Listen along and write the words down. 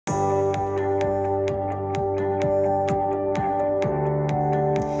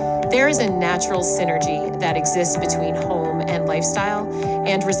There is a natural synergy that exists between home and lifestyle,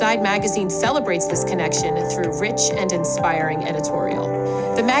 and Reside magazine celebrates this connection through rich and inspiring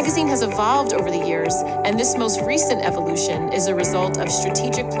editorial. The magazine has evolved over the years, and this most recent evolution is a result of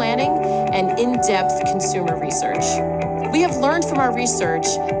strategic planning and in-depth consumer research. We have learned from our research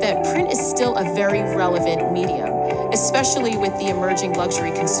that print is still a very relevant medium, especially with the emerging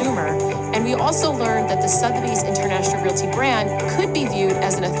luxury consumer, and we also learned that the Sotheby's International Realty brand could be viewed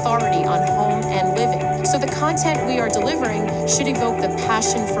as an authority on home and living. So the content we are delivering should evoke the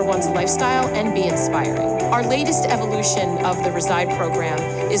passion for one's lifestyle and be inspiring. Our latest evolution of the Reside program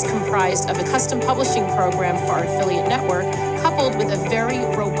is comprised of a custom publishing program for our affiliate network, coupled with a very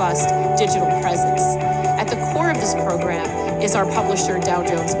robust digital presence. At the core of this program is our publisher, Dow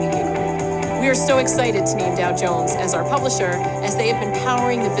Jones Media Group. We are so excited to name Dow Jones as our publisher, as they have been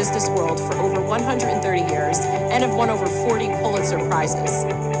powering the business world for over 130 years and have won over 40 Pulitzer Prizes.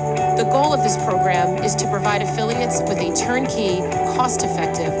 The goal of this program is to provide affiliates with a turnkey,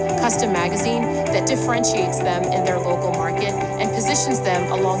 cost-effective custom magazine that differentiates them in their local market and positions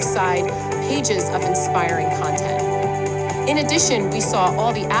them alongside pages of inspiring content. In addition, we saw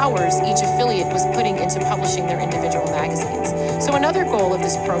all the hours each affiliate was putting into publishing their individual magazines. So another goal of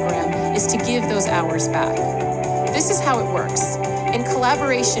this program is to give those hours back. This is how it works. In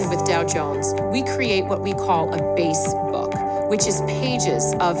collaboration with Dow Jones, we create what we call a base book, which is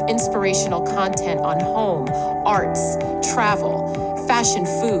pages of inspirational content on home, arts, travel, fashion,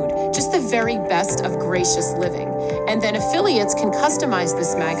 food, just the very best of gracious living. And then affiliates can customize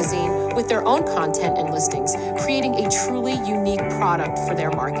this magazine with their own content and listings, creating a truly unique product for their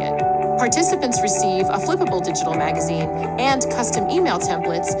market. Participants receive a flippable digital magazine and custom email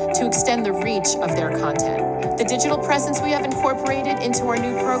templates to extend the reach of their content. The digital presence we have incorporated into our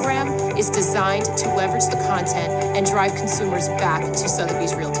new program is designed to leverage the content and drive consumers back to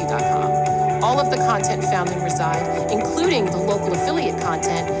Sotheby'sRealty.com. All of the content found in Reside, including the local affiliate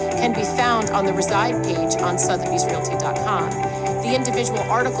content, can be found on the Reside page on Sotheby'sRealty.com. The individual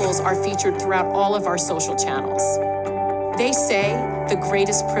articles are featured throughout all of our social channels. They say the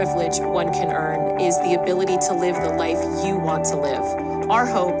greatest privilege one can earn is the ability to live the life you want to live. Our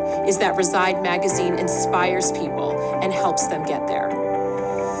hope is that Reside magazine inspires people and helps them get there.